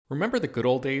Remember the good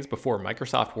old days before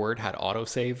Microsoft Word had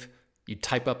autosave? You'd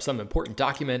type up some important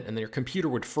document and then your computer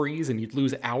would freeze and you'd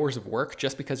lose hours of work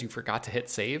just because you forgot to hit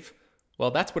save?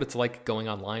 Well, that's what it's like going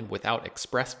online without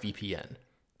ExpressVPN.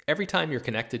 Every time you're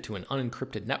connected to an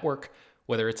unencrypted network,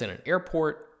 whether it's in an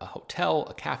airport, a hotel,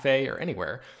 a cafe, or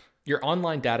anywhere, your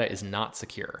online data is not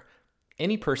secure.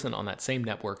 Any person on that same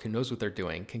network who knows what they're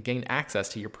doing can gain access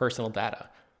to your personal data.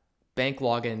 Bank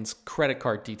logins, credit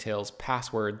card details,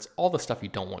 passwords, all the stuff you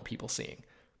don't want people seeing.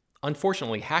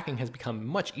 Unfortunately, hacking has become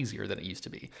much easier than it used to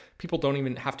be. People don't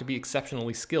even have to be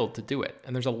exceptionally skilled to do it,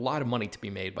 and there's a lot of money to be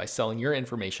made by selling your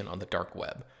information on the dark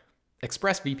web.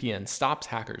 ExpressVPN stops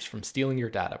hackers from stealing your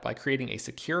data by creating a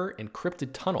secure, encrypted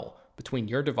tunnel between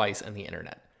your device and the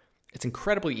internet. It's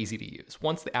incredibly easy to use.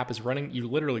 Once the app is running, you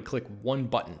literally click one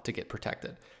button to get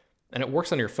protected. And it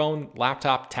works on your phone,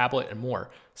 laptop, tablet, and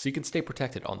more, so you can stay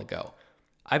protected on the go.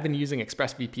 I've been using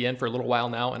ExpressVPN for a little while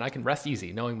now, and I can rest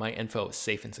easy knowing my info is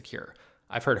safe and secure.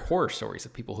 I've heard horror stories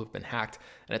of people who've been hacked,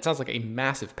 and it sounds like a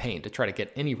massive pain to try to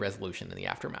get any resolution in the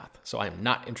aftermath, so I am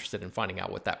not interested in finding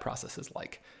out what that process is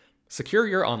like. Secure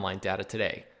your online data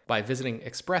today by visiting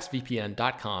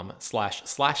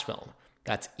expressvpn.com/film.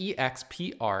 That's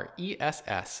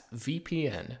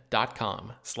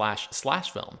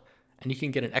expressvpn.com//film. And you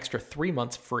can get an extra 3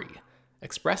 months free.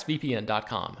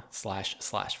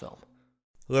 expressvpn.com//film.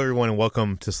 Hello, everyone, and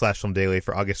welcome to Slash Film Daily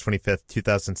for August 25th,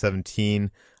 2017.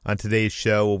 On today's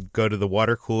show, we'll go to the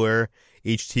water cooler.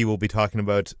 HT will be talking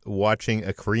about watching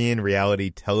a Korean reality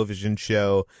television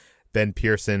show. Ben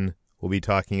Pearson will be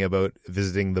talking about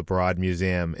visiting the Broad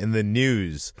Museum. In the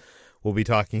news, we'll be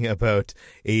talking about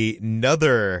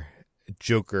another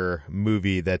Joker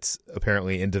movie that's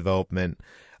apparently in development.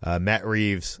 Matt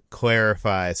Reeves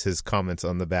clarifies his comments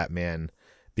on the Batman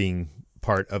being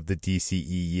part of the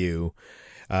DCEU.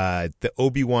 The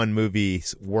Obi-Wan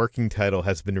movie's working title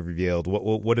has been revealed.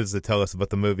 What does it tell us about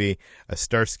the movie? A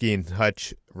Starsky and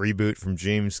Hutch reboot from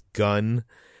James Gunn,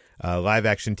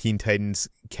 live-action Teen Titans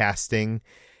casting,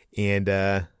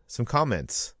 and some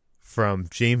comments from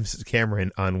James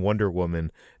Cameron on Wonder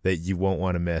Woman that you won't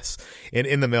want to miss. And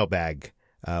in the mailbag,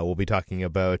 we'll be talking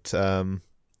about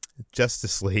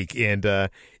Justice League and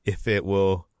if it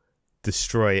will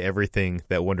destroy everything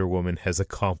that Wonder Woman has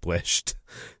accomplished.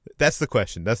 That's the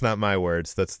question. That's not my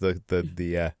words. That's the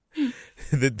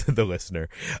listener.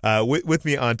 With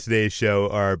me on today's show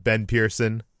are Ben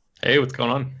Pearson. Hey, what's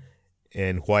going on?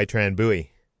 And Hoai Tran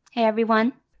Bui. Hey,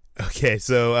 everyone. Okay,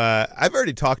 so I've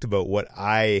already talked about what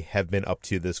I have been up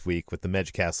to this week with the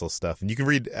Medjcastle stuff. And you can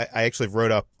read, I actually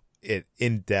wrote up it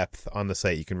in depth on the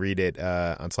site. You can read it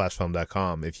on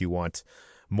slashfilm.com if you want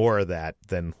more of that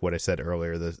than what I said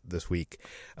earlier this week.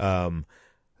 But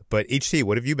HT,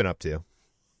 what have you been up to?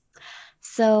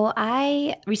 So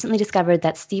I recently discovered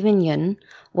that Steven Yeun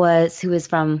who is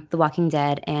from The Walking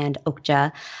Dead and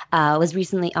Okja, was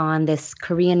recently on this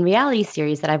Korean reality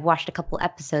series that I've watched a couple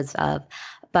episodes of,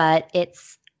 but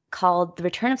it's called The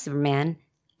Return of Superman.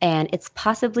 And it's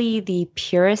possibly the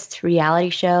purest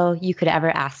reality show you could ever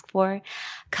ask for,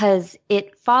 because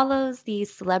it follows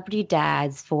these celebrity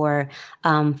dads for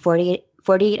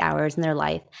 48 hours in their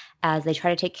life as they try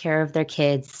to take care of their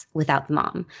kids without the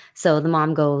mom. So the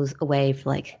mom goes away for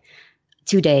like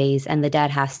 2 days, and the dad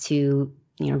has to,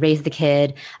 raise the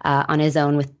kid on his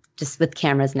own with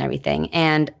cameras and everything.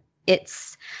 And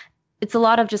it's a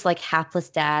lot of just like hapless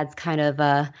dads kind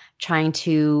of trying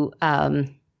to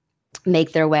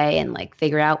make their way and like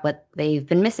figure out what they've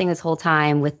been missing this whole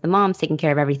time with the moms taking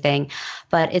care of everything.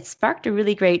 But it sparked a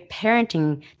really great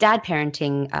dad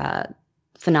parenting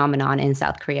phenomenon in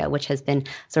South Korea, which has been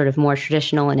sort of more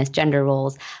traditional in its gender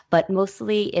roles. But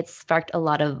mostly it sparked a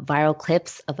lot of viral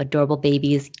clips of adorable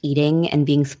babies eating and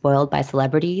being spoiled by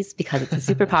celebrities, because it's a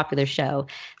super popular show.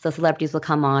 So celebrities will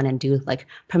come on and do like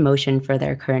promotion for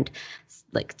their current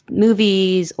like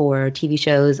movies or TV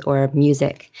shows or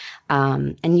music.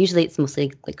 And usually it's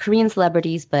mostly like Korean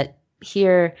celebrities, but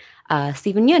here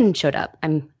Steven Yeun showed up,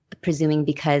 I'm presuming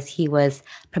because he was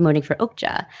promoting for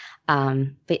Okja.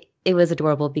 But it was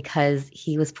adorable because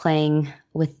he was playing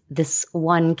with this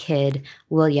one kid,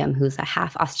 William, who's a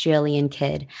half Australian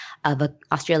kid of an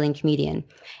Australian comedian.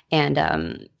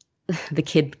 And the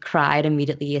kid cried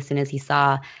immediately as soon as he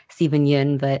saw Steven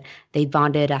Yeun, but they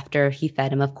bonded after he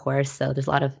fed him, of course. So there's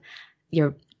a lot of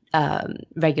your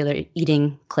regular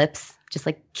eating clips, just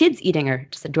like kids eating, or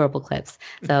just adorable clips.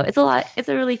 So it's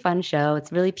a really fun show.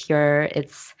 It's really pure.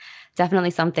 It's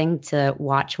definitely something to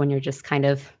watch when you're just kind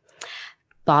of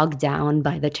bogged down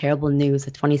by the terrible news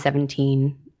of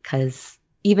 2017, because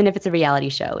even if it's a reality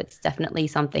show, it's definitely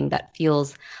something that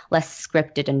feels less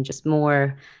scripted and just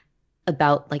more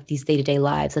about like these day-to-day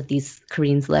lives of these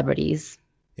Korean celebrities.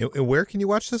 And where can you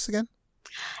watch this again?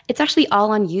 It's actually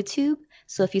all on YouTube.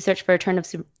 So if you search for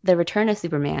The Return of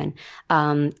Superman,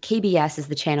 KBS is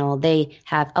the channel. They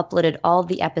have uploaded all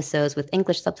the episodes with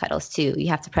English subtitles too. You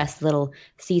have to press the little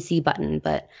CC button,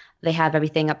 but they have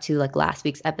everything up to like last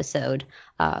week's episode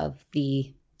of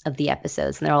the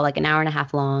episodes, and they're all like an hour and a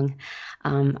half long.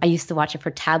 I used to watch it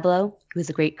for Tablo, who's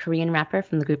a great Korean rapper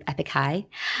from the group Epic High.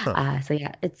 So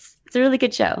yeah, it's a really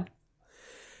good show.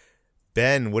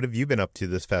 Ben, what have you been up to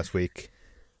this past week?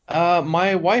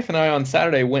 My wife and I on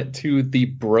Saturday went to the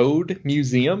Broad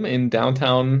Museum in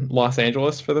downtown Los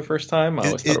Angeles for the first time. I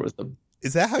always thought it was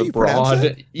Is that how the you pronounce Broad.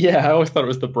 it? Yeah, I always thought it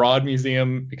was the Broad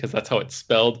Museum because that's how it's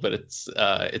spelled, but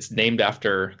it's named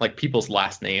after like people's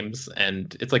last names,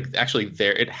 and it's like actually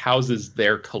it houses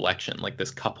their collection, like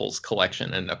this couple's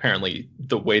collection, and apparently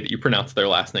the way that you pronounce their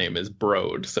last name is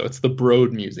Broad, so it's the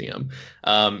Broad Museum.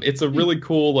 It's a really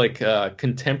cool like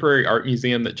contemporary art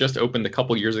museum that just opened a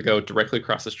couple years ago directly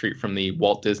across the street from the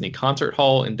Walt Disney Concert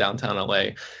Hall in downtown LA,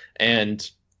 and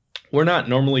we're not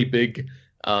normally big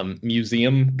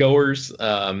museum goers,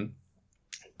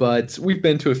 but we've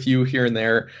been to a few here and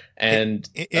there. And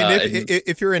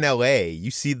if you're in LA,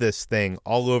 you see this thing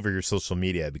all over your social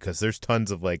media because there's tons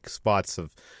of like spots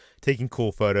of taking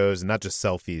cool photos and not just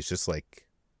selfies, just like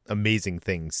amazing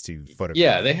things to photograph.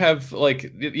 Yeah, they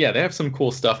have some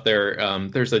cool stuff there.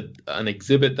 There's an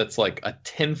exhibit that's like a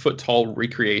 10-foot tall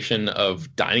recreation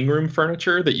of dining room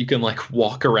furniture that you can like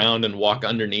walk around and walk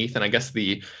underneath. And I guess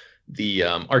the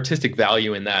artistic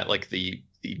value in that, like the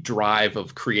drive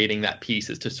of creating that piece,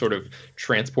 is to sort of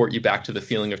transport you back to the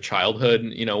feeling of childhood,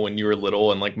 you know, when you were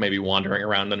little and like maybe wandering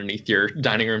around underneath your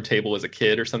dining room table as a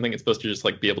kid or something. It's supposed to just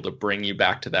like be able to bring you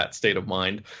back to that state of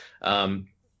mind.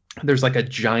 There's like a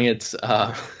giant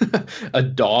a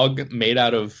dog made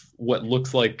out of what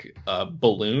looks like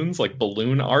balloons, like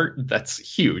balloon art. That's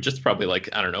huge. It's probably like,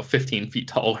 I don't know, 15 feet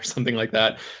tall or something like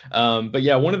that. But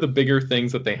yeah, one of the bigger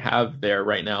things that they have there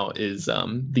right now is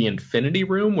the Infinity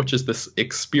Room, which is this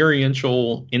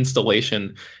experiential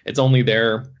installation. It's only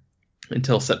there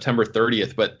until September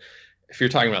 30th, but if you're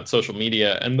talking about social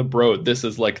media and the Broad, this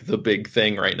is like the big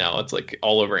thing right now. It's like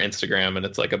all over Instagram, and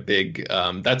it's like a big,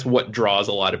 that's what draws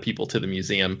a lot of people to the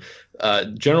museum.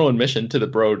 General admission to the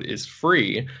Broad is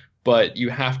free, but you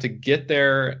have to get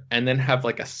there and then have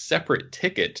like a separate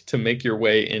ticket to make your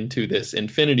way into this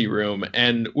Infinity Room.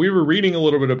 And we were reading a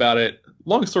little bit about it.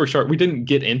 Long story short, we didn't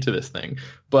get into this thing,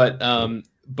 but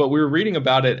we were reading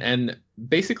about it, and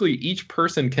basically each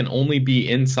person can only be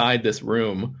inside this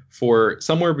room for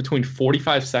somewhere between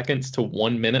 45 seconds to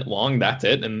 1 minute long. That's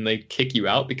it. And they kick you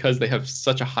out because they have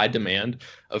such a high demand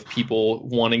of people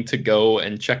wanting to go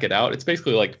and check it out. It's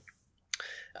basically like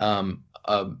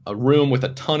a room with a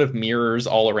ton of mirrors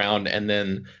all around, and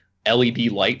then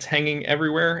LED lights hanging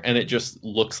everywhere, and it just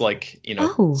looks like, you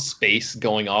know, space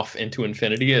going off into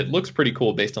infinity. It looks pretty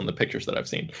cool based on the pictures that I've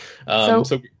seen.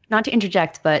 So not to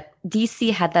interject, but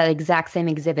DC had that exact same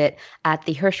exhibit at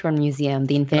the Hirshhorn Museum,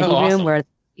 the Infinity Room, where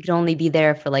you could only be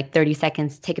there for like 30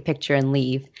 seconds, take a picture, and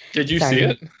leave. Did you see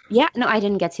it? Yeah, no, I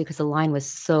didn't get to because the line was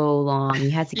so long.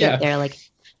 You had to get there like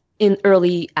in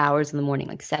early hours in the morning,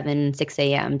 like 6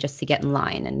 a.m. just to get in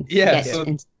line and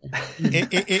and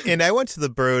I went to the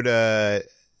Broad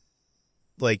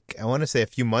like I want to say a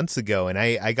few months ago, and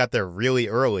I got there really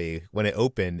early when it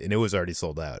opened, and it was already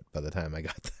sold out by the time I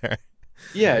got there.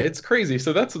 Yeah, it's crazy.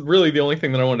 So that's really the only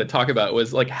thing that I wanted to talk about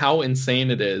was like how insane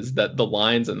it is that the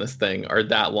lines in this thing are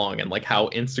that long, and like how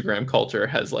Instagram culture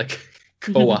has like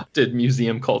co-opted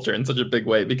museum culture in such a big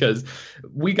way, because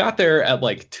we got there at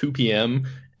like 2 p.m.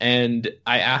 And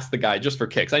I asked the guy just for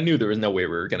kicks. I knew there was no way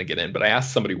we were going to get in, but I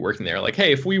asked somebody working there, like,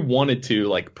 hey, if we wanted to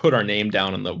like put our name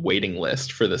down on the waiting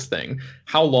list for this thing,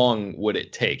 how long would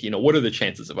it take? You know, what are the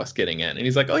chances of us getting in? And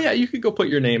he's like, oh yeah, you could go put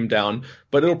your name down,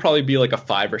 but it'll probably be like a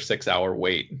 5 or 6 hour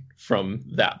wait from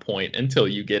that point until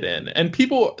you get in. And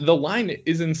people, the line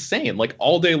is insane. Like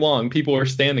all day long, people are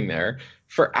standing there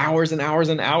for hours and hours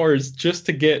and hours just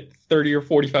to get 30 or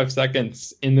 45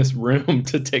 seconds in this room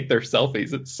to take their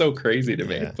selfies. It's so crazy to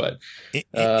me. But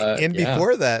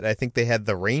before that, I think they had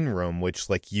the rain room, which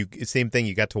like same thing,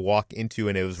 you got to walk into,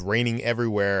 and it was raining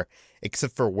everywhere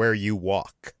except for where you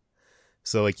walk.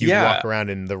 So like you walk around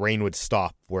and the rain would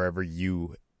stop wherever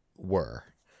you were.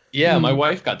 Yeah, my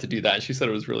wife got to do that. She said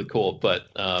it was really cool, but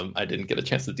I didn't get a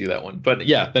chance to do that one. But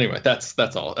yeah, anyway, that's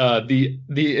all. The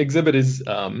exhibit is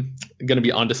going to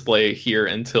be on display here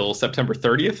until September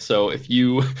 30th. So if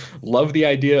you love the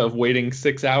idea of waiting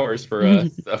 6 hours for a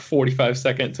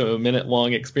 45-second to a minute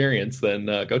long experience, then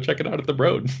go check it out at the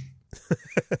Broad.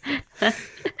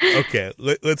 Okay,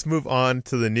 let's move on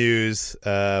to the news.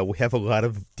 We have a lot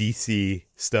of DC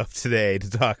stuff today to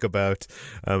talk about.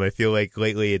 I feel like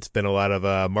lately it's been a lot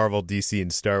of Marvel, DC,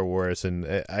 and Star Wars,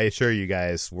 and I assure you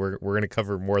guys we're going to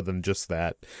cover more than just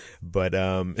that. But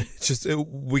it's just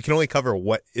we can only cover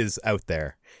what is out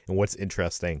there and what's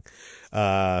interesting.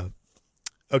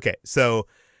 Okay, so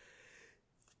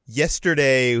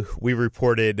yesterday we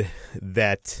reported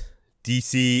that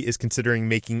DC is considering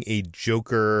making a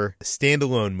Joker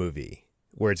standalone movie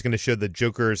where it's going to show the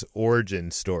Joker's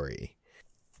origin story.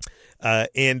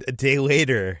 And a day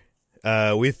later,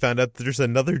 we found out that there's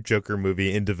another Joker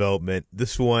movie in development.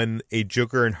 This one, a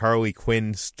Joker and Harley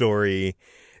Quinn story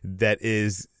that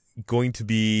is going to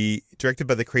be directed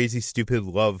by the Crazy Stupid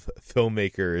Love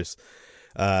filmmakers.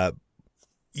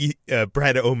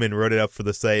 Brad Oman wrote it up for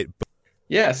the site.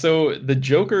 Yeah, so the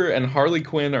Joker and Harley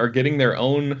Quinn are getting their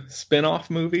own spin-off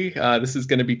movie. This is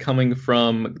going to be coming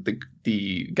from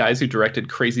the guys who directed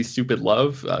Crazy Stupid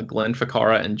Love, Glenn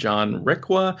Ficarra and John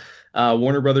Requa.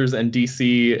 Warner Brothers and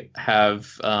DC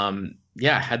have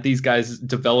had these guys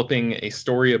developing a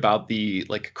story about the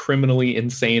criminally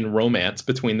insane romance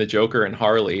between the Joker and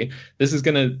Harley. This is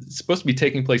supposed to be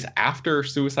taking place after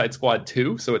Suicide Squad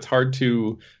 2, so it's hard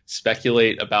to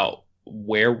speculate about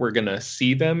where we're going to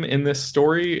see them in this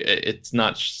story. It's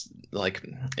not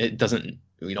it doesn't,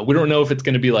 we don't know if it's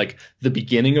going to be like the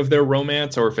beginning of their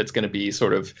romance or if it's going to be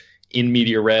sort of in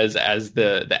media res as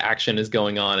the action is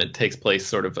going on. It takes place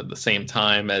sort of at the same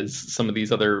time as some of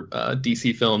these other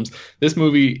DC films. This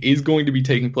movie is going to be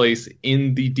taking place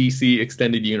in the DC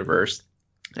extended universe.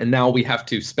 And now we have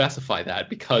to specify that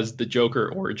because the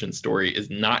Joker origin story is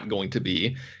not going to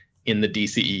be in the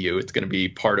DCEU. It's going to be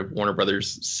part of Warner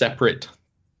Brothers' separate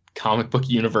comic book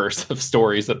universe of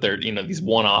stories that they're, these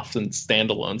one-offs and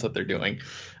standalones that they're doing.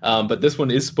 But this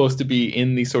one is supposed to be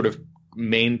in the sort of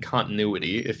main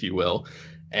continuity, if you will.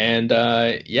 And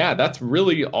that's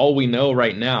really all we know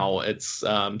right now. It's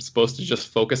supposed to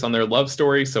just focus on their love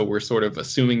story. So we're sort of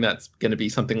assuming that's going to be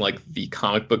something like the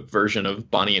comic book version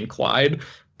of Bonnie and Clyde.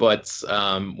 But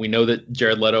we know that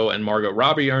Jared Leto and Margot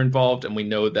Robbie are involved, and we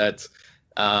know that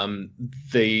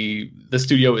the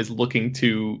studio is looking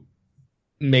to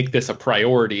make this a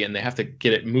priority, and they have to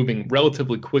get it moving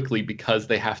relatively quickly because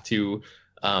they have to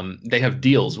they have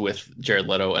deals with Jared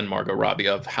Leto and Margot Robbie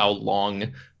of how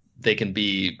long they can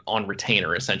be on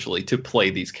retainer essentially to play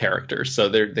these characters. So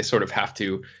they sort of have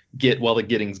to get while the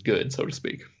getting's good, so to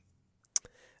speak.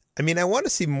 I mean, I want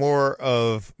to see more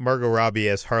of Margot Robbie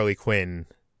as Harley Quinn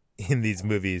in these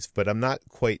movies, but I'm not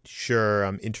quite sure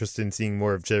I'm interested in seeing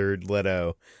more of Jared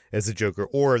Leto as the Joker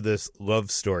or this love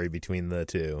story between the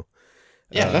two.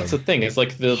 Yeah, that's the thing. It's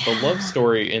like the love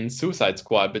story in Suicide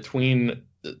Squad between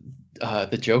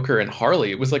the Joker and Harley.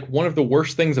 It was like one of the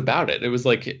worst things about it. It was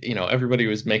like, everybody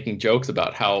was making jokes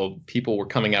about how people were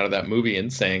coming out of that movie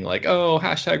and saying like, oh,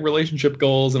 hashtag relationship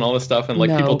goals and all this stuff. And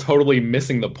people totally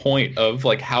missing the point of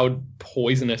like how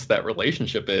poisonous that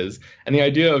relationship is. And the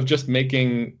idea of just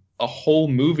making a whole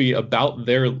movie about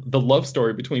the love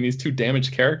story between these two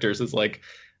damaged characters is like,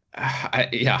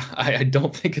 I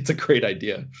don't think it's a great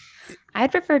idea.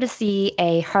 I'd prefer to see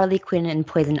a Harley Quinn and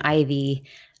Poison Ivy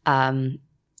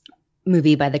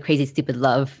movie by the Crazy Stupid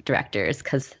Love directors,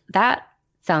 because that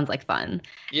sounds like fun.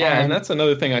 Yeah, and that's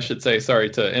another thing I should say,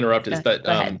 sorry to interrupt, is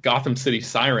that Gotham City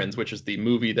Sirens, which is the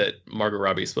movie that Margot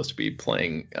Robbie is supposed to be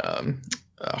playing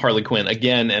Harley Quinn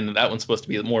again, and that one's supposed to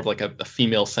be more of like a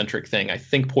female-centric thing. I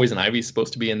think Poison Ivy is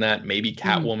supposed to be in that, maybe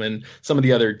Catwoman. Some of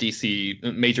the other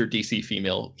major DC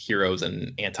female heroes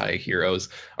and anti-heroes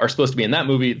are supposed to be in that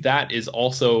movie. That is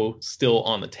also still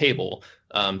on the table.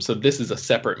 So this is a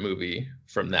separate movie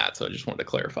from that. So I just wanted to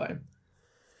clarify.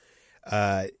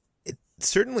 It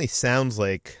certainly sounds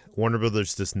like Warner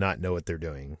Brothers does not know what they're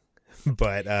doing.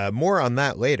 But more on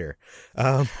that later.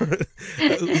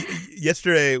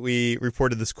 Yesterday, we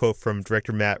reported this quote from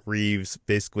director Matt Reeves,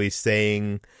 basically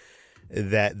saying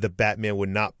that the Batman would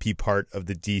not be part of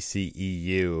the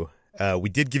DCEU. We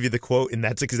did give you the quote, and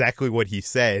that's exactly what he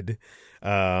said.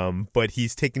 But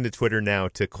he's taken to Twitter now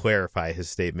to clarify his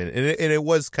statement. And it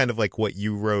was kind of like what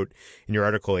you wrote in your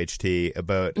article, HT,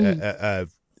 about...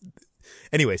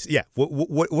 anyways, yeah.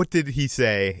 What did he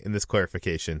say in this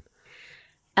clarification?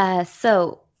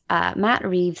 Matt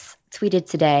Reeves tweeted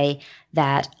today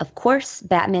that, of course,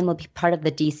 Batman will be part of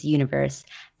the DC universe.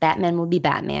 Batman will be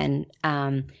Batman.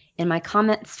 In my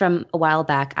comments from a while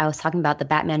back, I was talking about the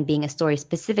Batman being a story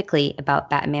specifically about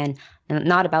Batman and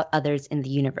not about others in the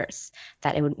universe,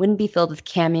 that it wouldn't be filled with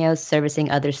cameos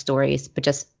servicing other stories, but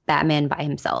just Batman by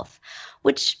himself,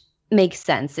 which makes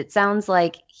sense. It sounds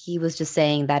like he was just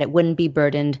saying that it wouldn't be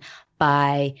burdened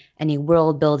by any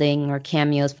world building or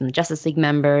cameos from the Justice League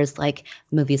members, like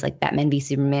movies like Batman v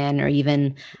Superman, or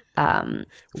even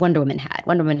Wonder Woman had.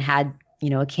 Wonder Woman had,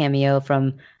 a cameo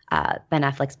from Ben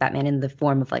Affleck's Batman in the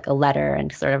form of like a letter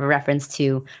and sort of a reference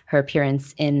to her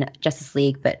appearance in Justice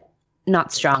League, but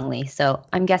not strongly. So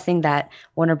I'm guessing that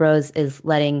Warner Bros. Is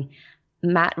letting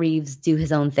Matt Reeves do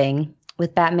his own thing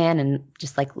with Batman and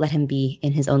just like let him be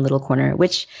in his own little corner,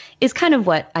 which is kind of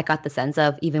what I got the sense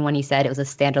of, even when he said it was a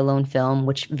standalone film,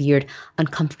 which veered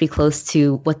uncomfortably close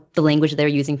to what the language they were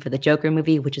using for the Joker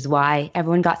movie, which is why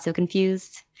everyone got so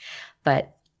confused.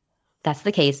 But that's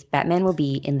the case. Batman will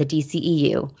be in the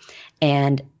DCEU,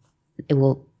 and it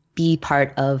will be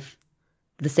part of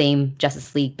the same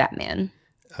Justice League Batman.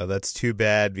 Oh, that's too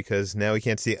bad, because now we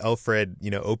can't see Alfred,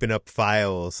 open up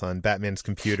files on Batman's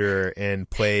computer and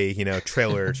play,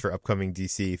 trailers for upcoming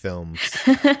DC films.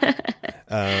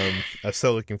 I'm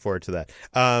so looking forward to that.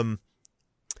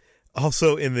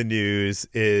 Also in the news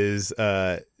is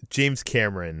James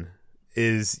Cameron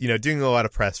is, doing a lot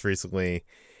of press recently,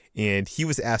 and he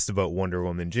was asked about Wonder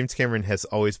Woman. James Cameron has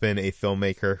always been a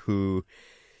filmmaker who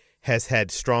has had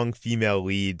strong female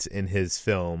leads in his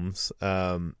films.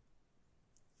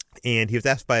 And he was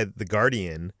asked by The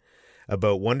Guardian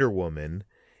about Wonder Woman.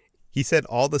 He said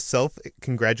all the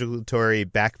self-congratulatory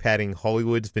back-patting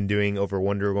Hollywood's been doing over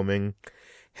Wonder Woman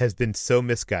has been so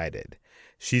misguided.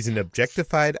 She's an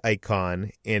objectified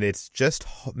icon, and it's just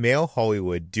male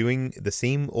Hollywood doing the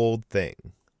same old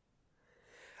thing.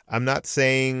 I'm not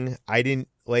saying I didn't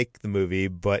like the movie,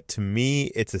 but to me,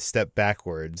 it's a step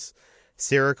backwards.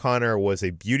 Sarah Connor was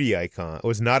a beauty icon.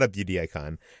 Was not a beauty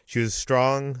icon. She was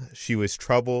strong. She was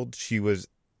troubled. She was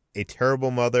a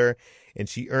terrible mother, and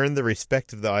she earned the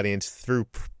respect of the audience through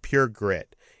pure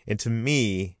grit. And to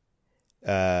me,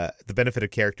 the benefit of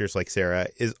characters like Sarah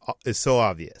is so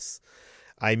obvious.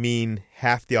 I mean,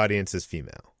 half the audience is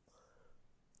female.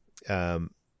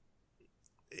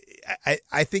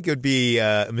 I think it would be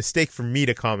a mistake for me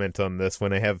to comment on this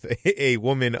when I have a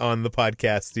woman on the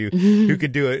podcast who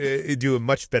could do a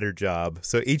much better job.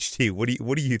 So HT,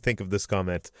 what do you think of this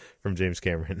comment from James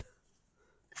Cameron?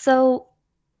 So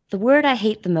the word I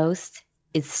hate the most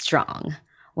is strong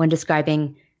when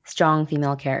describing strong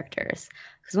female characters.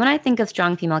 Because when I think of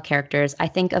strong female characters, I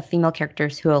think of female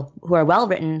characters who are well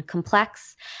written,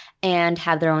 complex, and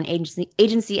have their own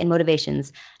agency and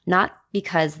motivations, not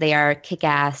because they are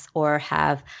kick-ass or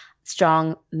have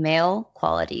strong male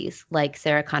qualities like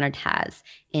Sarah Connor has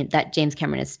that James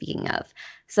Cameron is speaking of.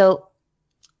 So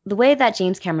the way that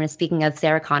James Cameron is speaking of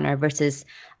Sarah Connor versus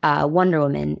Wonder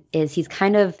Woman is he's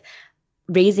kind of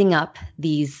raising up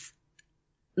these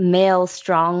male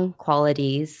strong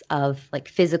qualities of like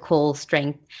physical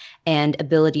strength and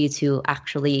ability to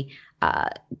actually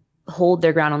hold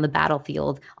their ground on the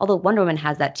battlefield, although Wonder Woman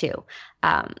has that too,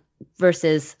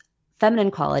 versus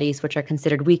feminine qualities, which are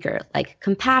considered weaker, like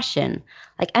compassion,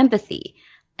 like empathy.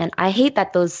 And I hate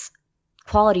that those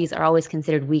qualities are always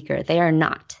considered weaker. They are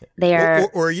not. They are,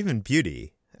 or even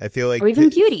beauty. I feel like, or even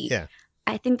beauty. Yeah.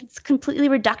 I think it's completely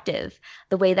reductive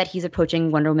the way that he's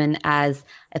approaching Wonder Woman as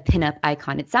a pinup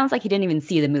icon. It sounds like he didn't even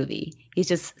see the movie. He's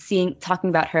just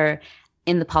talking about her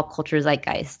in the pop culture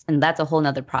zeitgeist, and that's a whole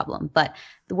nother problem. But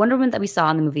the Wonder Woman that we saw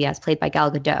in the movie, as played by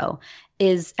Gal Gadot,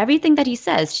 is everything that he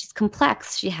says. She's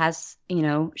complex. She has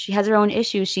her own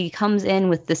issues. She comes in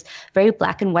with this very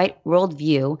black and white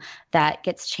worldview that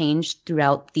gets changed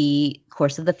throughout the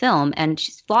course of the film, and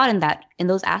she's flawed in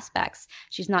those aspects.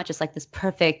 She's not just like this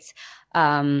perfect,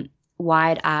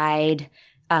 wide-eyed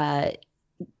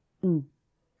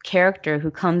character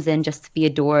who comes in just to be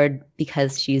adored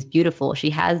because she's beautiful. She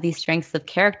has these strengths of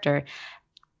character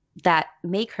that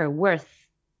make her worth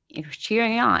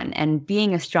cheering on and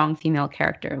being a strong female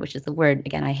character, which is the word,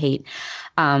 again, I hate.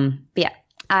 But yeah,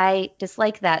 I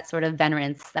dislike that sort of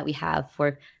venerance that we have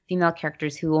for female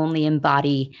characters who only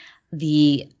embody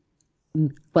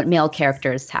what male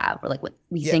characters have, or like what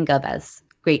we think of as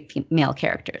great male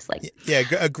characters. Like, yeah,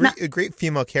 a great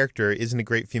female character isn't a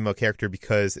great female character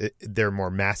because they're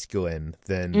more masculine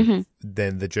than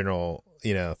the general,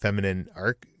 feminine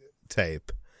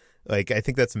archetype. Like, I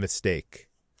think that's a mistake.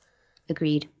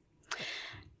 Agreed.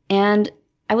 And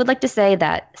I would like to say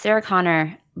that Sarah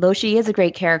Connor, though she is a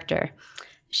great character,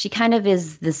 she kind of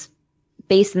is this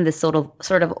based in this sort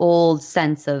of old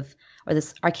sense of, or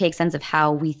this archaic sense of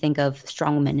how we think of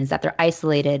strong women, is that they're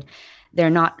isolated. They're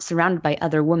not surrounded by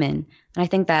other women. And I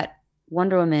think that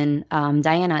Wonder Woman,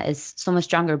 Diana, is so much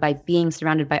stronger by being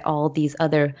surrounded by all these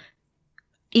other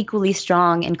equally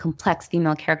strong and complex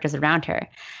female characters around her.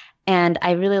 And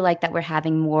I really like that we're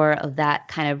having more of that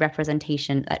kind of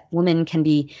representation, that women can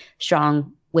be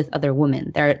strong with other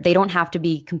women. They don't have to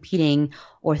be competing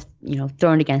or,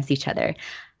 thrown against each other.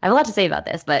 I have a lot to say about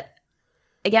this, but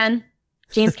again,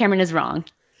 James Cameron is wrong.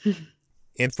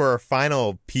 And for our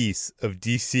final piece of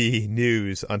DC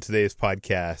news on today's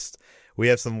podcast, we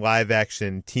have some live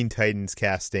action Teen Titans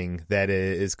casting that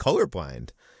is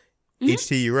colorblind.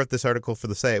 HT, you wrote this article for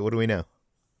the site. What do we know?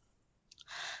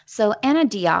 So Anna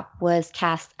Diop was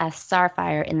cast as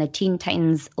Starfire in the Teen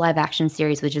Titans live action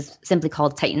series, which is simply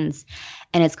called Titans.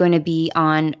 And it's going to be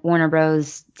on Warner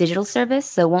Bros. Digital service.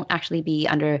 So it won't actually be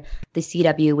under the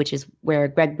CW, which is where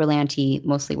Greg Berlanti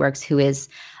mostly works, who is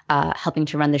helping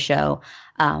to run the show.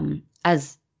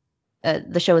 As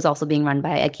the show is also being run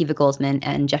by Akiva Goldsman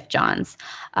and Jeff Johns.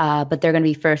 But they're going to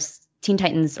be first,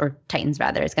 Titans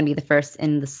rather, is going to be the first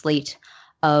in the slate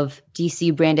of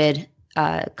DC branded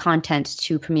content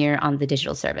to premiere on the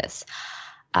digital service.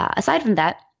 Aside from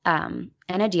that, Anna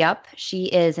Diop, she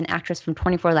is an actress from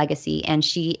 24 Legacy, and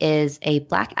she is a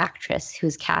Black actress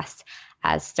who's cast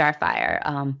as Starfire,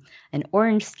 an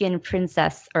orange-skinned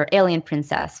princess or alien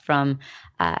princess from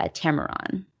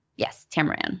Tamaran. Yes,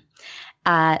 Tamaran.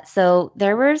 So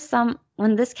there were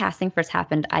when this casting first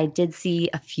happened, I did see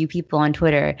a few people on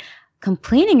Twitter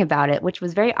complaining about it, which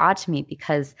was very odd to me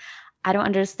because I don't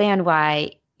understand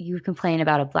why you complain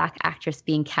about a Black actress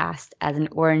being cast as an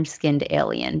orange-skinned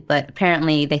alien, but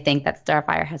apparently they think that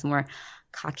Starfire has more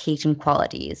Caucasian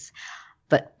qualities.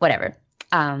 But whatever.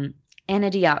 Anna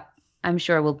Diop, I'm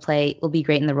sure will be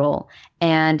great in the role,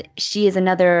 and she is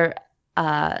another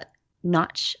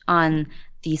notch on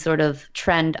the sort of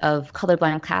trend of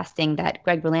colorblind casting that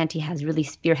Greg Berlanti has really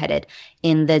spearheaded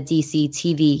in the DC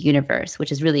TV universe,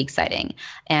 which is really exciting.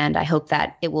 And I hope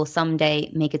that it will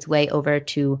someday make its way over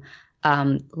to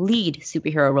lead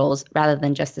superhero roles rather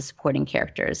than just the supporting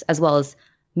characters, as well as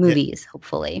movies,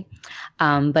 hopefully.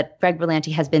 But Greg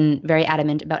Berlanti has been very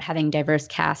adamant about having diverse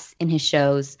casts in his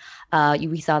shows.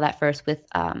 We saw that first with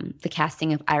the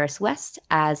casting of Iris West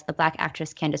as a Black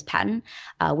actress, Candice Patton,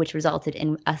 which resulted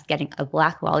in us getting a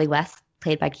Black Wally West,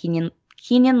 played by Keenan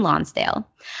Lonsdale.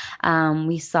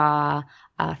 We saw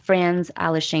Franz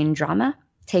Alashane Drama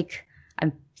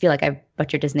I feel like I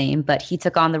butchered his name, but he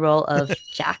took on the role of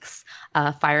Jax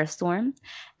Firestorm.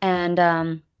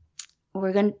 And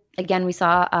we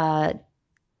saw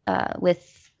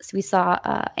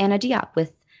Anna Diop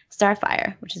with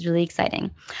Starfire, which is really exciting.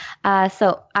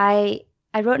 So I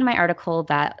wrote in my article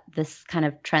that this kind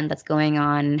of trend that's going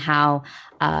on and how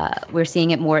we're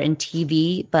seeing it more in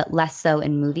TV, but less so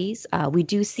in movies. We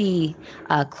do see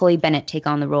Chloe Bennett take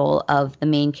on the role of the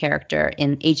main character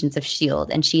in Agents of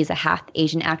S.H.I.E.L.D., and she is a half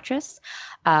Asian actress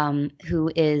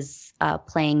who is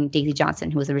playing Daisy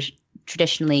Johnson, who was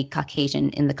traditionally Caucasian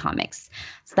in the comics.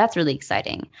 So that's really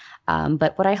exciting.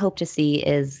 But what I hope to see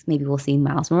is maybe we'll see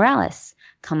Miles Morales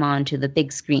come on to the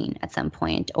big screen at some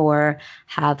point, or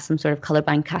have some sort of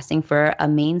colorblind casting for a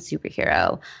main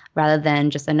superhero rather than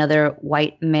just another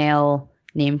white male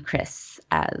named Chris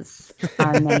as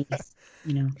our many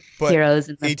heroes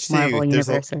in the Marvel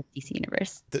universe or DC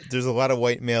universe. There's a lot of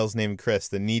white males named Chris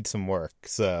that need some work.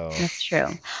 So that's true.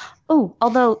 Oh,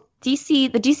 although the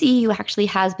DCEU actually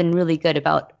has been really good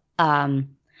about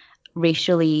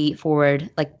racially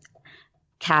forward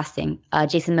casting.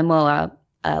 Jason Momoa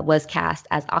was cast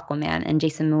as Aquaman, and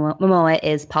Jason Momoa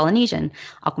is Polynesian.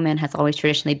 Aquaman has always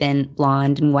traditionally been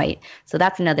blonde and white. So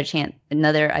that's another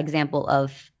example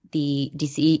of the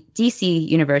DC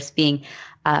universe being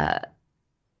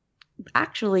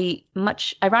actually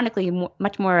much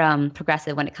more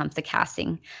progressive when it comes to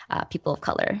casting people of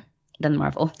color than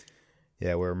Marvel.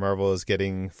 Yeah, where Marvel is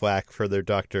getting flack for their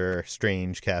Doctor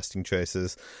Strange casting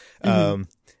choices.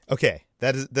 Okay,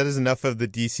 that is enough of the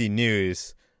DC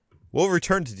news. We'll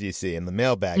return to DC in the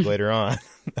mailbag later on.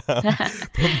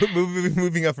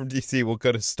 Moving up from DC, we'll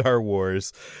go to Star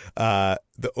Wars.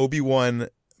 The Obi-Wan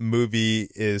movie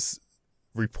is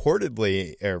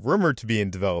reportedly rumored to be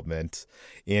in development,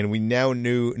 and we now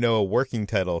know a working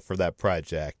title for that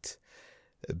project.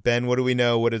 Ben, what do we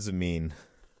know? What does it mean?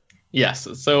 Yes.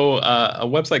 So a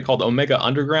website called Omega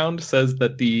Underground says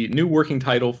that the new working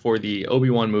title for the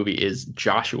Obi-Wan movie is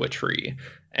Joshua Tree.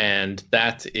 And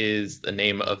that is the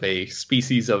name of a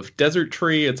species of desert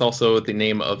tree. It's also the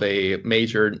name of a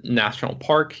major national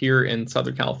park here in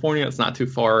Southern California. It's not too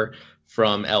far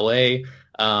from LA.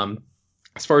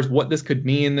 As far as what this could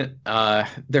mean,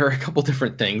 there are a couple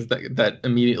different things that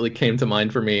immediately came to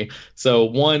mind for me. So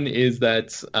one is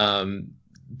that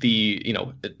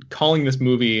calling this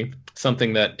movie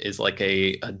something that is like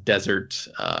a desert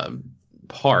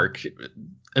park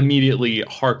immediately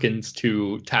harkens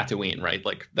to Tatooine, right?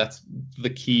 Like that's the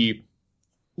key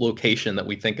location that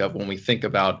we think of when we think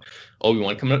about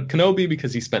Obi-Wan Kenobi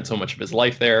because he spent so much of his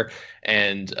life there,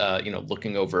 and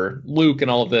looking over Luke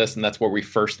and all of this, and that's where we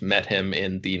first met him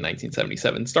in the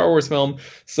 1977 Star Wars film.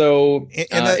 So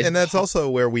and that's also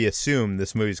where we assume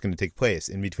this movie is going to take place,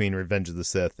 in between Revenge of the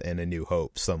Sith and A New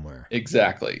Hope, somewhere.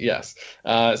 Exactly, yes.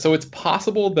 So it's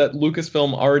possible that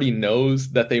Lucasfilm already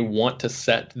knows that they want to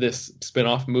set this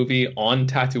spin-off movie on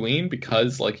Tatooine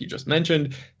because, like you just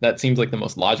mentioned, that seems like the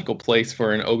most logical place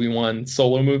for an Obi-Wan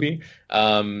solo movie.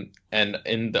 And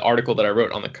in the article that I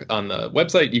wrote on the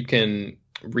website, you can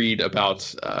read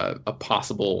about a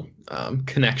possible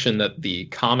connection that the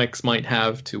comics might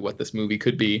have to what this movie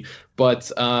could be.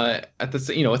 But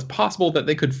it's possible that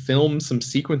they could film some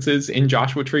sequences in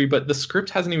Joshua Tree, but the script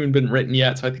hasn't even been written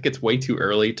yet, so I think it's way too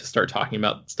early to start talking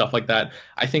about stuff like that.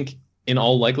 I think in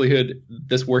all likelihood,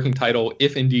 this working title,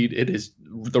 if indeed it is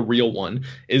the real one,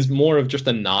 is more of just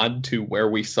a nod to where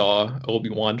we saw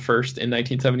Obi-Wan first in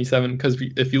 1977. Because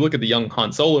if you look at the young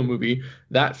Han Solo movie,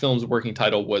 that film's working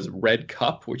title was Red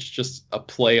Cup, which is just a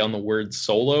play on the word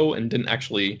solo and didn't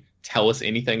actually tell us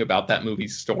anything about that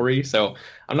movie's story. So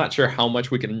I'm not sure how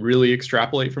much we can really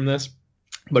extrapolate from this.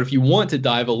 But if you want to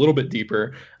dive a little bit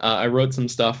deeper, I wrote some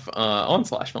stuff on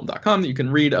slashfilm.com that you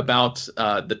can read about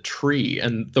the tree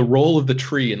and the role of the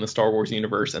tree in the Star Wars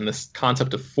universe, and this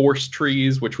concept of force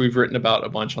trees, which we've written about a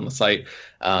bunch on the site.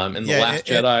 And The Last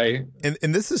Jedi.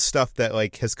 And this is stuff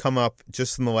that has come up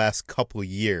just in the last couple of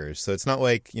years. So it's not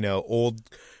like, old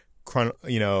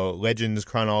Legends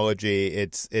chronology.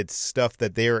 It's stuff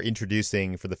that they are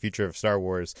introducing for the future of Star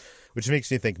Wars, which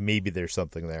makes me think maybe there's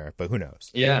something there, but who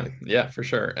knows? Yeah, for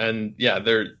sure. And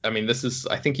this is,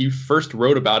 I think you first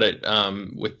wrote about it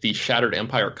with the Shattered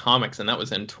Empire comics, and that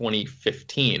was in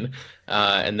 2015.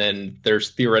 And then there's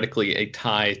theoretically a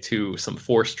tie to some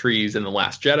force trees in The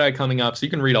Last Jedi coming up. So you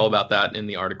can read all about that in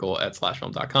the article at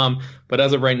slashfilm.com. But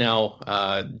as of right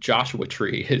now, Joshua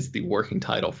Tree is the working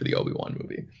title for the Obi-Wan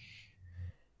movie.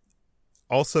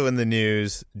 Also in the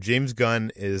news, James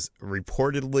Gunn is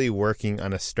reportedly working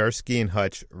on a Starsky and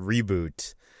Hutch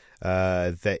reboot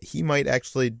that he might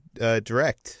actually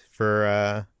direct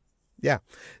for.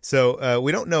 So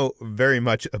we don't know very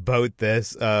much about this.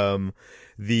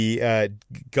 The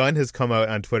Gunn has come out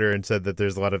on Twitter and said that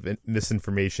there's a lot of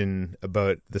misinformation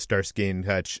about the Starsky and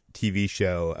Hutch TV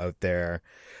show out there.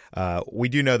 We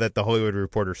do know that the Hollywood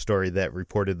Reporter story that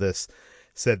reported this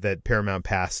said that Paramount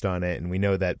passed on it, and we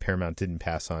know that Paramount didn't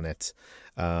pass on it.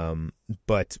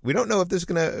 But we don't know if this is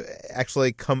going to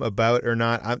actually come about or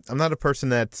not. I'm not a person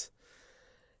that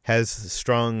has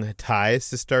strong ties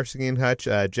to Starsky and Hutch.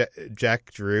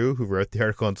 Jack Drew, who wrote the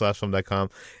article on slashfilm.com,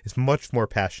 is much more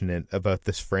passionate about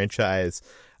this franchise.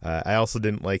 I also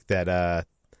didn't like that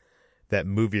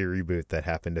movie reboot that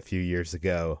happened a few years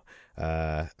ago,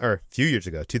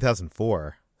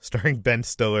 2004. Starring Ben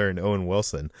Stiller and Owen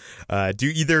Wilson.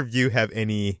 Do either of you have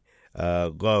any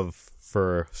love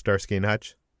for Starsky and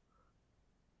Hutch?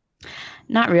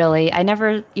 Not really. I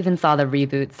never even saw the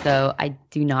reboot, so I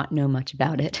do not know much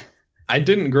about it. I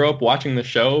didn't grow up watching the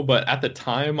show, but at the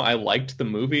time I liked the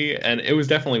movie, and it was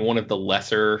definitely one of the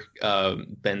lesser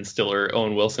Ben Stiller,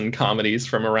 Owen Wilson comedies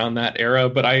from around that era,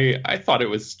 but I thought it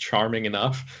was charming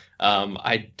enough.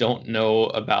 I don't know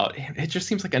about it. Just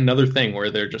seems like another thing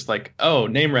where they're just like, oh,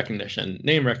 name recognition.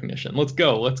 Let's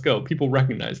go. People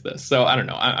recognize this. So I don't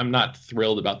know. I'm not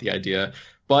thrilled about the idea.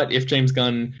 But if James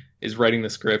Gunn is writing the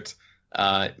script,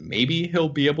 maybe he'll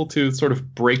be able to sort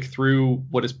of break through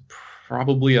what is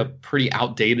probably a pretty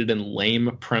outdated and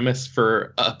lame premise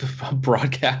for a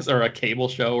broadcast or a cable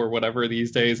show or whatever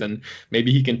these days. And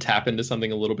maybe he can tap into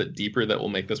something a little bit deeper that will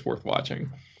make this worth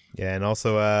watching. Yeah. And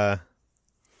also,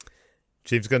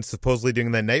 James Gunn's supposedly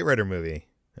doing that Knight Rider movie.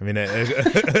 I mean,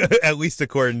 at least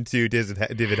according to David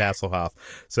Hasselhoff.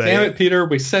 So, damn it, Peter!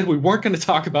 We said we weren't going to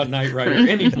talk about Knight Rider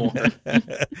anymore.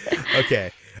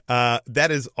 Okay, that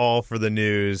is all for the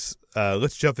news.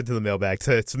 Let's jump into the mailbag.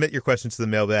 To submit your questions to the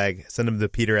mailbag, send them to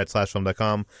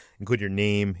peter@slashfilm.com. Include your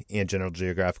name and general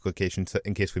geographic location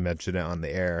in case we mention it on the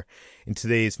air. In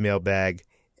today's mailbag,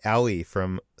 Ali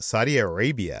from Saudi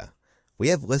Arabia. We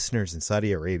have listeners in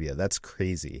Saudi Arabia. That's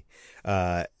crazy.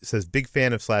 Says, big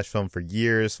fan of Slash Film for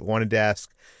years. Wanted to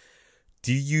ask,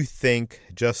 do you think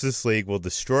Justice League will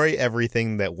destroy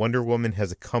everything that Wonder Woman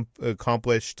has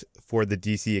accomplished for the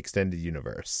DC Extended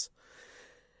Universe?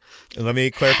 And let me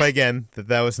clarify again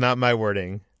that was not my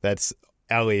wording. That's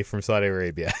Ali from Saudi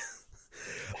Arabia.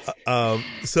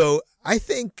 So I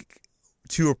think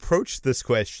to approach this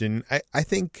question, I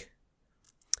think...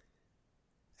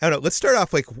 I don't know. Let's start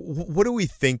off what do we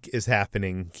think is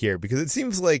happening here? Because it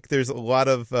seems like there's a lot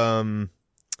of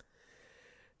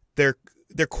they're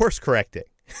course correcting.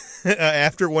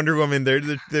 After Wonder Woman,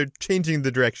 they're changing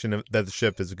the direction that the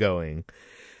ship is going.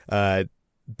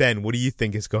 Ben, what do you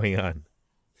think is going on?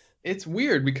 It's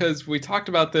weird because we talked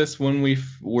about this when we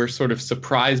were sort of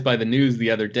surprised by the news the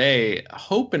other day.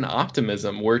 Hope and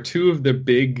optimism were two of the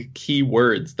big key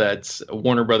words that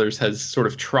Warner Brothers has sort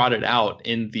of trotted out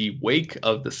in the wake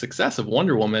of the success of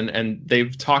Wonder Woman. And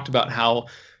they've talked about how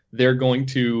they're going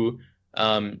to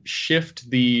shift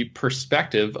the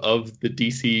perspective of the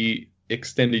DC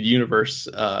extended universe,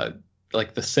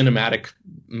 like the cinematic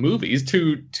movies,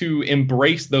 to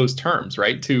embrace those terms,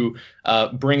 right? To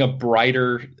bring a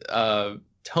brighter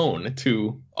tone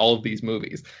to all of these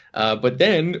movies. But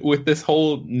then with this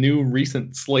whole new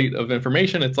recent slate of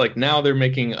information, it's like now they're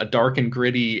making a dark and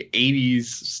gritty 80s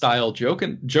style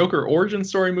Joker origin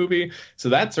story movie. So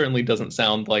that certainly doesn't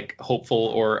sound like hopeful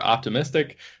or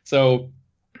optimistic. So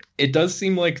it does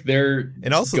seem like they're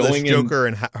and also this Joker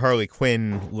and Harley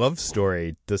Quinn love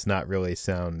story does not really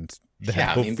sound that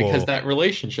hopeful. I mean, because that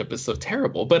relationship is so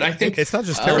terrible. But I think it's not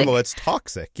just terrible; it's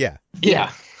toxic. Yeah.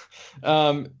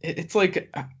 It's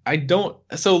like I don't.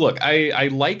 So look, I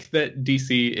like that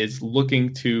DC is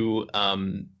looking to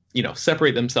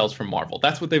separate themselves from Marvel.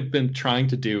 That's what they've been trying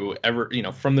to do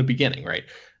from the beginning, right?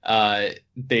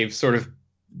 They've sort of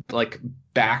like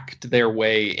backed their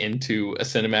way into a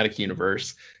cinematic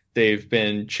universe. They've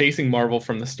been chasing Marvel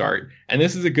from the start, and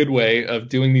this is a good way of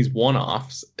doing these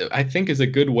one-offs. I think is a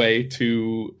good way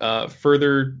to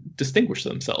further distinguish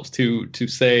themselves. To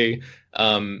say,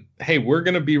 hey, we're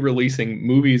going to be releasing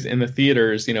movies in the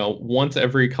theaters, once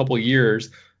every couple years.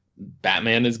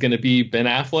 Batman is going to be Ben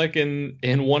Affleck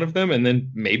in one of them, and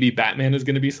then maybe Batman is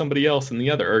going to be somebody else in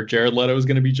the other, or Jared Leto is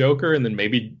going to be Joker, and then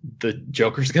maybe the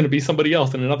Joker is going to be somebody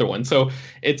else in another one. So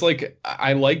it's like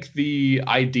I like the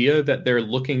idea that they're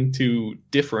looking to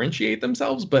differentiate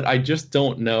themselves, but I just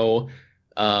don't know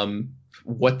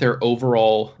what their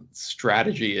overall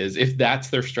strategy is. If that's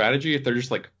their strategy, if they're just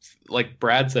like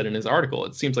Brad said in his article,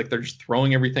 it seems like they're just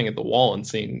throwing everything at the wall and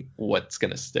seeing what's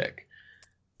going to stick.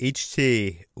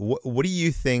 HT, what do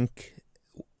you think?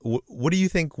 What do you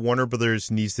think Warner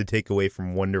Brothers needs to take away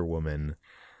from Wonder Woman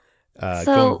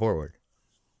going forward?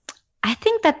 I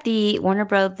think that the Warner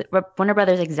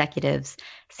Brothers executives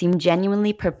seem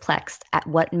genuinely perplexed at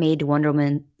what made Wonder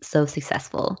Woman so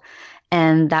successful,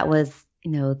 and that was,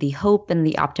 the hope and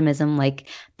the optimism, like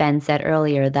Ben said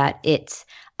earlier, that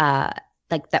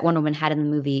that Wonder Woman had in the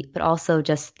movie, but also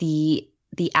just the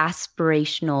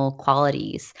aspirational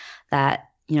qualities that.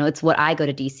 It's what I go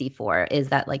to DC for, is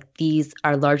that like these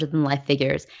are larger than life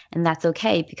figures, and that's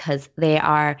okay because they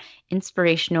are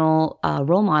inspirational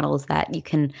role models that you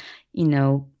can,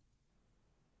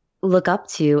 look up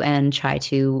to and try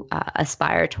to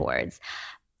aspire towards.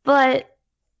 But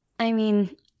I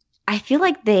mean, I feel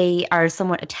like they are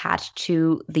somewhat attached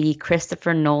to the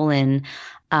Christopher Nolan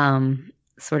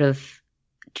sort of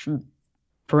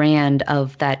brand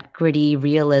of that gritty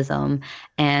realism,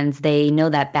 and they know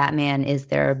that Batman is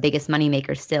their biggest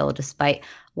moneymaker still, despite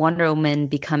Wonder Woman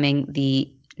becoming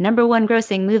the #1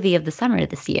 grossing movie of the summer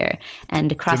this year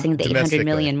and crossing the 800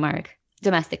 million mark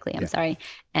domestically.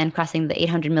 And crossing the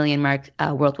 800 million mark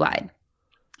worldwide.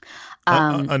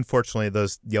 Unfortunately,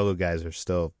 those yellow guys are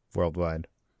still worldwide.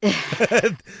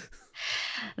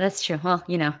 That's true. Well,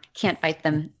 can't fight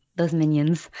them, those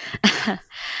minions.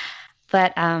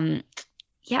 But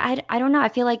yeah, I don't know. I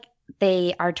feel like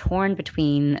they are torn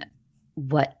between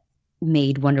what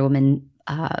made Wonder Woman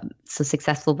so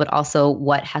successful, but also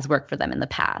what has worked for them in the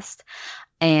past.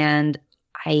 And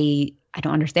I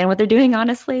don't understand what they're doing,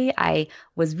 honestly. I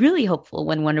was really hopeful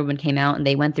when Wonder Woman came out and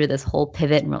they went through this whole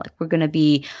pivot and we're like, we're going to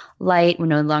be light. We're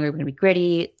no longer going to be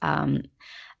gritty.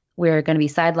 We're going to be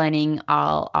sidelining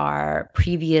all our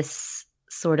previous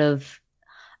sort of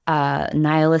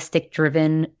nihilistic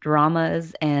driven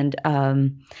dramas and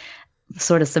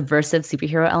sort of subversive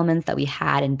superhero elements that we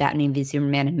had in Batman v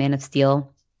Superman and Man of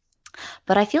Steel.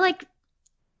 But I feel like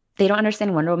they don't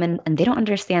understand Wonder Woman and they don't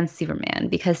understand Superman,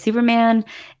 because Superman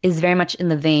is very much in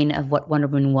the vein of what Wonder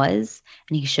Woman was,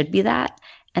 and he should be that.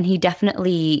 And he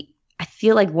definitely, I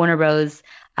feel like Warner Bros.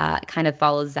 Kind of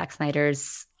follows Zack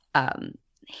Snyder's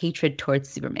hatred towards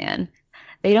Superman.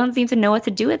 They don't seem to know what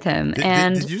to do with him.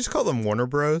 Did you just call them Warner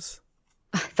Bros?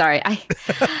 Sorry,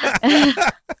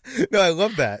 No, I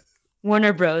love that.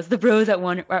 Warner Bros, the bros at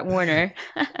Warner.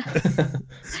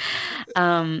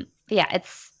 Yeah,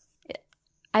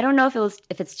 I don't know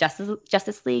if it's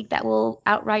Justice League that will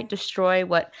outright destroy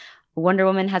what Wonder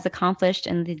Woman has accomplished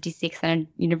in the DC Extended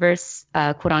Universe,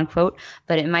 quote unquote,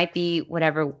 but it might be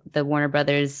whatever the Warner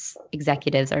Brothers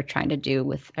executives are trying to do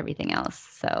with everything else.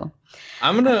 So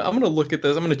I'm gonna look at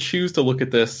this. I'm gonna choose to look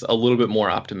at this a little bit more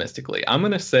optimistically. I'm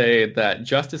gonna say that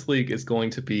Justice League is going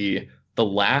to be the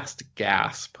last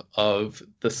gasp of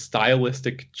the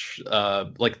stylistic,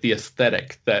 like the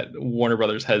aesthetic that Warner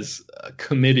Brothers has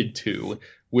committed to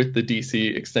with the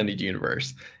DC Extended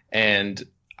Universe. And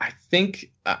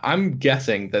I'm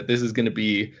guessing that this is going to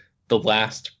be the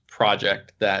last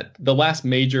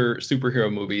major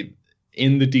superhero movie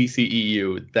in the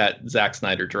DCEU that Zack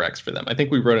Snyder directs for them. I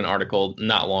think we wrote an article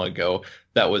not long ago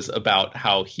that was about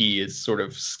how he is sort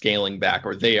of scaling back,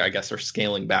 or they, I guess, are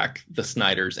scaling back the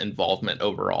Snyder's involvement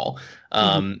overall.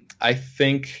 I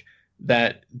think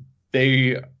that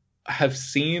they have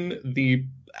seen the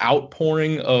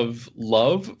outpouring of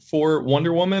love for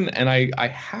Wonder Woman, and I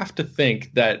have to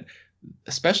think that,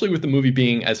 especially with the movie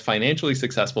being as financially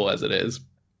successful as it is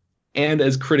and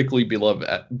as critically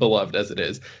beloved as it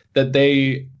is, that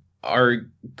they are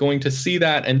going to see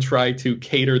that and try to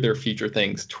cater their future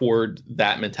things toward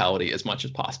that mentality as much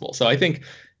as possible. So I think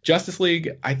Justice League,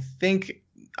 I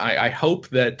hope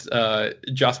that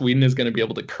Joss Whedon is going to be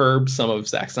able to curb some of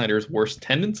Zack Snyder's worst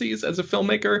tendencies as a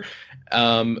filmmaker.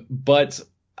 But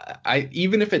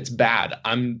even if it's bad,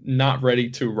 I'm not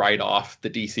ready to write off the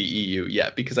DCEU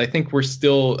yet, because I think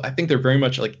they're very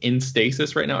much like in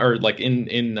stasis right now, or like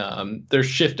they're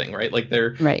shifting, right? Like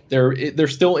they're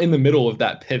still in the middle of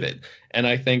that pivot. And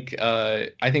I think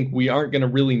we aren't going to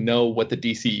really know what the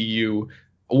DCEU,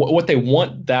 what they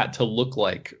want that to look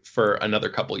like for another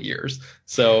couple of years.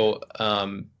 So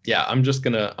I'm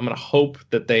gonna hope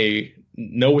that they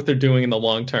know what they're doing in the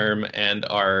long term and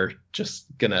are just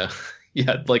gonna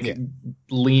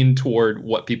lean toward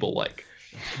what people like.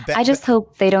 I just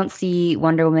hope they don't see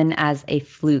Wonder Woman as a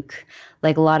fluke.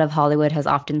 Like a lot of Hollywood has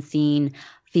often seen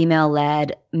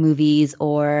female-led movies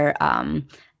or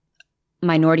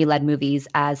minority-led movies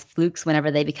as flukes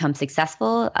whenever they become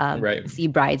successful. Right. See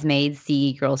Bridesmaids,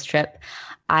 see Girls Trip.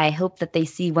 I hope that they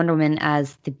see Wonder Woman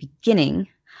as the beginning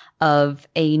of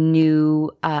a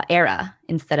new era,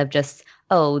 instead of just,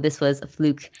 oh, this was a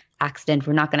fluke accident.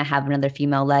 We're not going to have another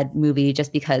female-led movie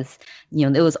just because,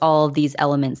 it was all of these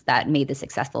elements that made this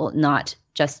successful, not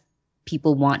just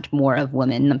people want more of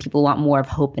women, and people want more of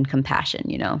hope and compassion,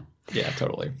 Yeah,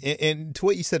 totally. And to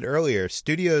what you said earlier,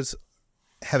 studios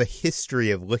have a history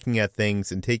of looking at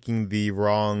things and taking the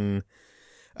wrong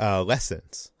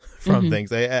lessons from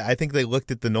things. I think they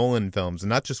looked at the Nolan films, and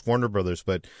not just Warner Brothers,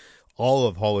 but all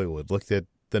of Hollywood looked at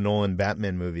the Nolan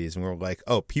Batman movies and were like,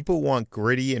 oh, people want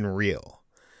gritty and real.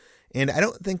 And I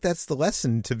don't think that's the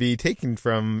lesson to be taken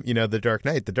from, The Dark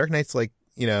Knight. The Dark Knight's like,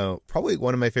 probably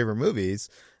one of my favorite movies.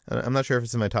 I'm not sure if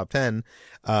it's in my top 10.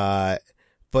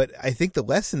 But I think the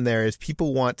lesson there is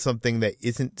people want something that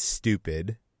isn't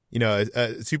stupid. A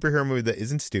superhero movie that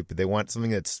isn't stupid. They want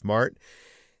something that's smart,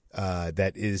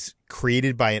 that is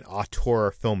created by an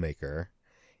auteur filmmaker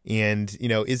and,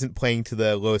 isn't playing to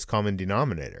the lowest common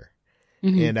denominator.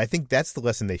 And I think that's the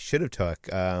lesson they should have took.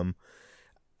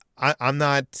 I'm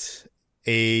not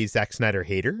a Zack Snyder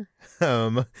hater.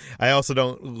 I also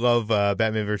don't love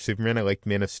Batman vs Superman. I like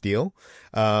Man of Steel.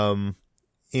 And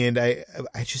I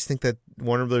just think that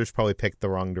Warner Brothers probably picked the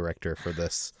wrong director for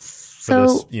this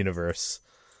universe.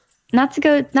 Not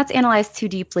to analyze too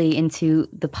deeply into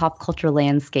the pop culture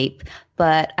landscape,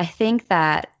 but I think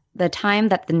that the time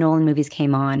that the Nolan movies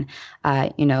came on,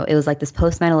 it was like this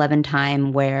post 9/11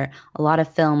 time where a lot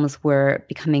of films were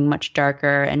becoming much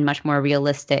darker and much more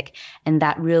realistic, and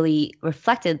that really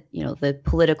reflected, the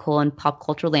political and pop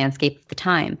culture landscape of the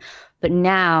time. But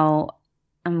now,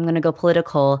 I'm going to go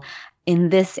political. In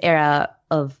this era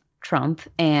of Trump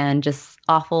and just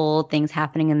awful things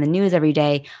happening in the news every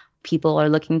day, people are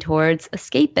looking towards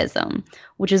escapism,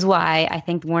 which is why I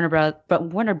think Warner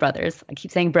Brothers, I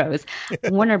keep saying bros,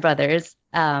 Warner Brothers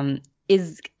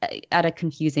is at a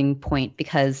confusing point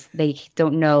because they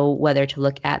don't know whether to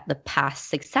look at the past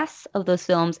success of those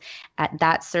films at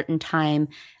that certain time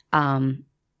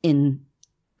in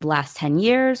the last 10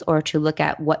 years, or to look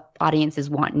at what audiences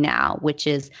want now, which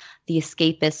is the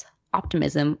escapist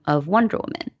optimism of Wonder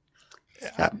Woman.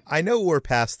 So. I know we're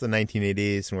past the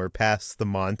 1980s and we're past the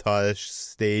montage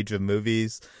stage of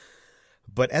movies,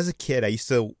 but as a kid, I used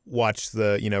to watch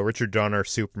the Richard Donner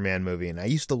Superman movie, and I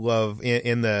used to love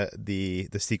in the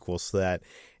sequels to that,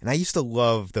 and I used to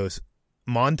love those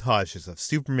montages of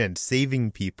Superman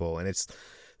saving people, and it's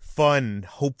fun,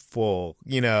 hopeful.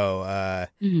 I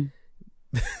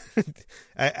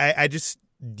just,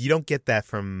 you don't get that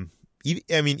from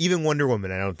even Wonder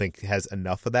Woman, I don't think has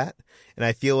enough of that, and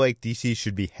I feel like DC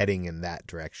should be heading in that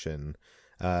direction.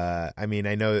 I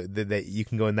know that you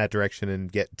can go in that direction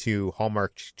and get to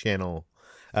Hallmark Channel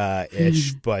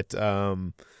ish, but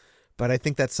I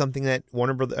think that's something that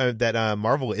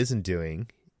Marvel isn't doing,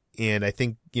 and I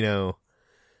think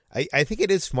I think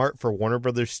it is smart for Warner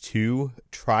Brothers to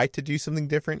try to do something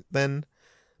different than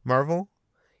Marvel,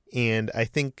 and I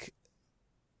think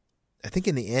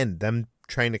in the end, them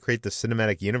trying to create the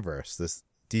cinematic universe, this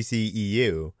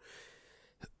DCEU,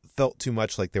 felt too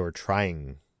much like they were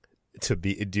trying to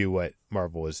do what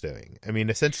Marvel was doing. I mean,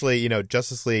 essentially,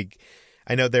 Justice League,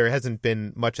 I know there hasn't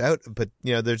been much out, but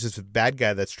there's this bad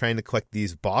guy that's trying to collect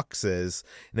these boxes,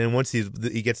 and then once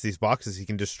he gets these boxes, he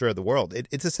can destroy the world.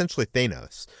 It's essentially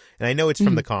Thanos, and I know it's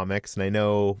from the comics, and I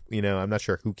know I'm not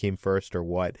sure who came first or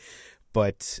what,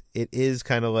 but it is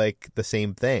kind of like the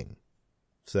same thing.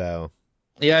 So.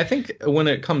 Yeah, I think when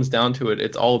it comes down to it,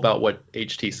 it's all about what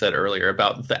HT said earlier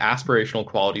about the aspirational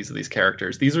qualities of these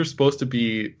characters. These are supposed to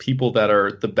be people that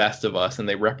are the best of us, and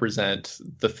they represent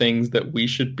the things that we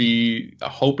should be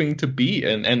hoping to be,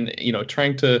 and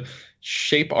trying to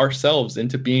shape ourselves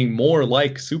into being more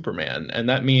like Superman. And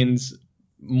that means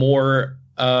more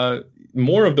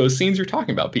of those scenes you're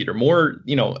talking about, Peter. More,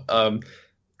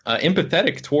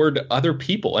 empathetic toward other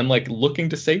people and like looking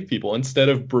to save people instead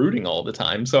of brooding all the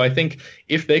time. So I think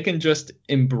if they can just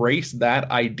embrace that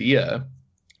idea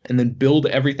and then build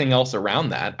everything else around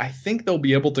that, I think they'll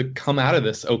be able to come out of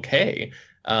this okay.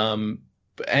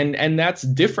 And that's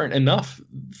different enough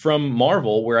from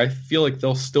Marvel, where I feel like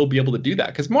they'll still be able to do that.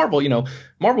 Because Marvel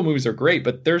movies are great,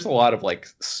 but there's a lot of like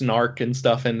snark and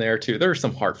stuff in there too. There are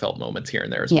some heartfelt moments here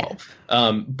and there as well.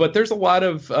 But there's a lot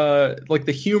of like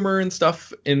the humor and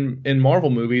stuff in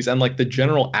Marvel movies, and like the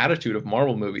general attitude of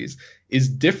Marvel movies is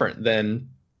different than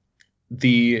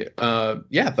the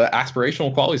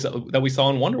aspirational qualities that we saw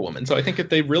in Wonder Woman. So I think if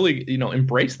they really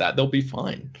embrace that, they'll be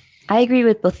fine. I agree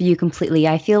with both of you completely.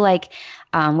 I feel like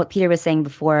what Peter was saying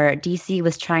before, DC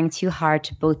was trying too hard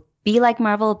to both be like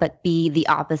Marvel, but be the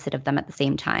opposite of them at the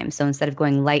same time. So instead of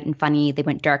going light and funny, they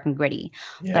went dark and gritty.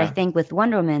 Yeah. But I think with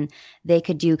Wonder Woman, they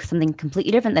could do something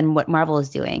completely different than what Marvel is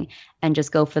doing and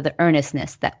just go for the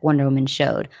earnestness that Wonder Woman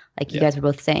showed, like you guys were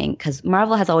both saying. Because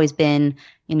Marvel has always been,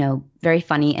 very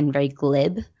funny and very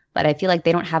glib. But I feel like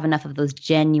they don't have enough of those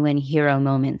genuine hero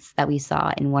moments that we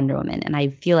saw in Wonder Woman. And I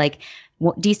feel like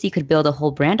DC could build a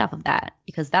whole brand off of that,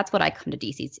 because that's what I come to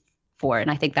DC for. And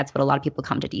I think that's what a lot of people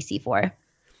come to DC for.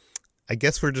 I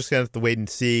guess we're just going to have to wait and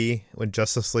see when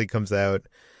Justice League comes out.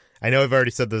 I know I've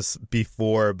already said this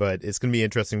before, but it's going to be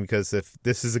interesting because if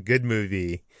this is a good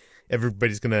movie,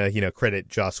 everybody's going to, credit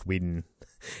Joss Whedon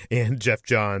and Jeff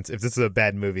Johns. If this is a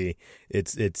bad movie,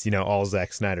 it's all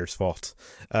Zack Snyder's fault.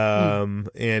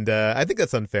 And I think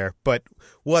that's unfair, but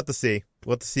we'll have to see.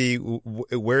 We'll have to see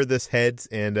where this heads,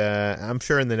 and I'm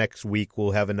sure in the next week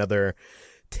we'll have another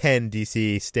 10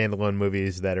 DC standalone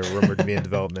movies that are rumored to be in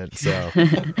development, so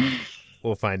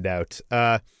we'll find out.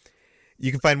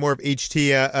 You can find more of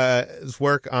HT's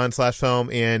work on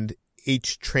 /film and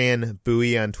HTran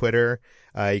Bowie on Twitter.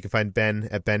 You can find Ben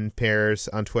at Ben Pears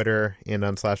on Twitter and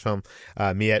on /film,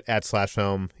 me at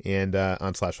 /film, and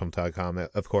on /film.com,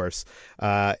 of course.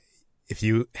 If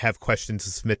you have questions to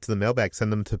submit to the mailbag,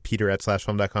 send them to peter at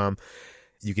 /film.com.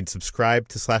 You can subscribe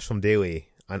to /film Daily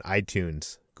on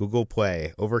iTunes, Google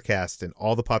Play, Overcast, and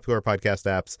all the popular podcast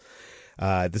apps.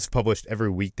 This is published every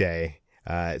weekday.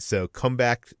 So come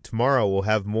back tomorrow. We'll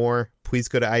have more. Please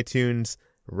go to iTunes,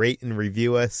 rate and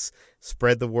review us,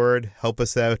 spread the word, help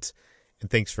us out, and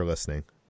thanks for listening.